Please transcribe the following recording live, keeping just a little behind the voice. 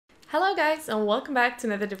Hello guys, and welcome back to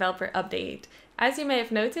another developer update. As you may have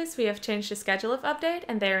noticed, we have changed the schedule of update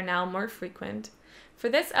and they are now more frequent. For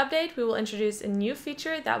this update, we will introduce a new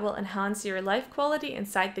feature that will enhance your life quality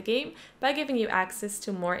inside the game by giving you access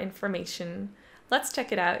to more information. Let's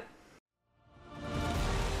check it out.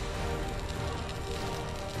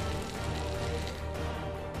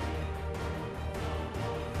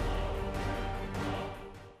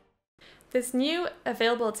 This new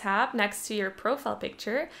available tab next to your profile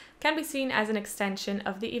picture can be seen as an extension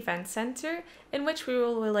of the event center, in which we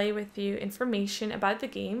will relay with you information about the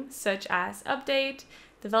game such as update,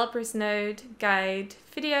 developer's note, guide,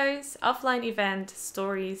 videos, offline event,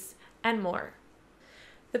 stories, and more.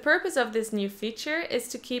 The purpose of this new feature is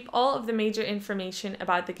to keep all of the major information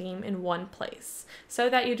about the game in one place, so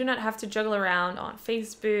that you do not have to juggle around on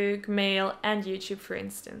Facebook, mail, and YouTube, for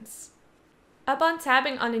instance. Upon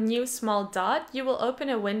tabbing on a new small dot, you will open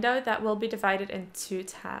a window that will be divided in two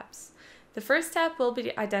tabs. The first tab will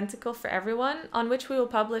be identical for everyone, on which we will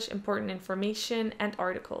publish important information and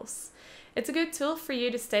articles. It's a good tool for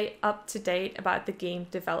you to stay up to date about the game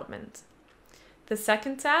development. The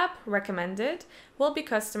second tab, Recommended, will be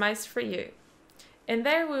customized for you. In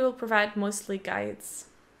there we will provide mostly guides.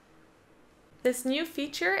 This new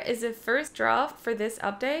feature is a first draft for this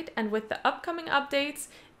update, and with the upcoming updates,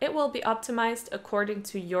 it will be optimized according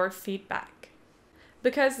to your feedback.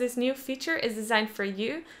 Because this new feature is designed for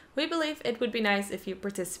you, we believe it would be nice if you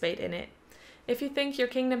participate in it. If you think your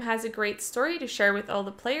kingdom has a great story to share with all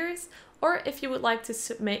the players, or if you would like to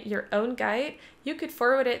submit your own guide, you could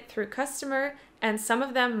forward it through customer, and some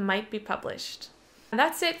of them might be published. And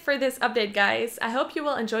that's it for this update, guys. I hope you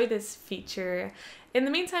will enjoy this feature. In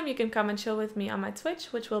the meantime, you can come and chill with me on my Twitch,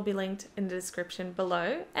 which will be linked in the description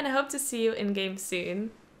below, and I hope to see you in game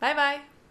soon. Bye bye!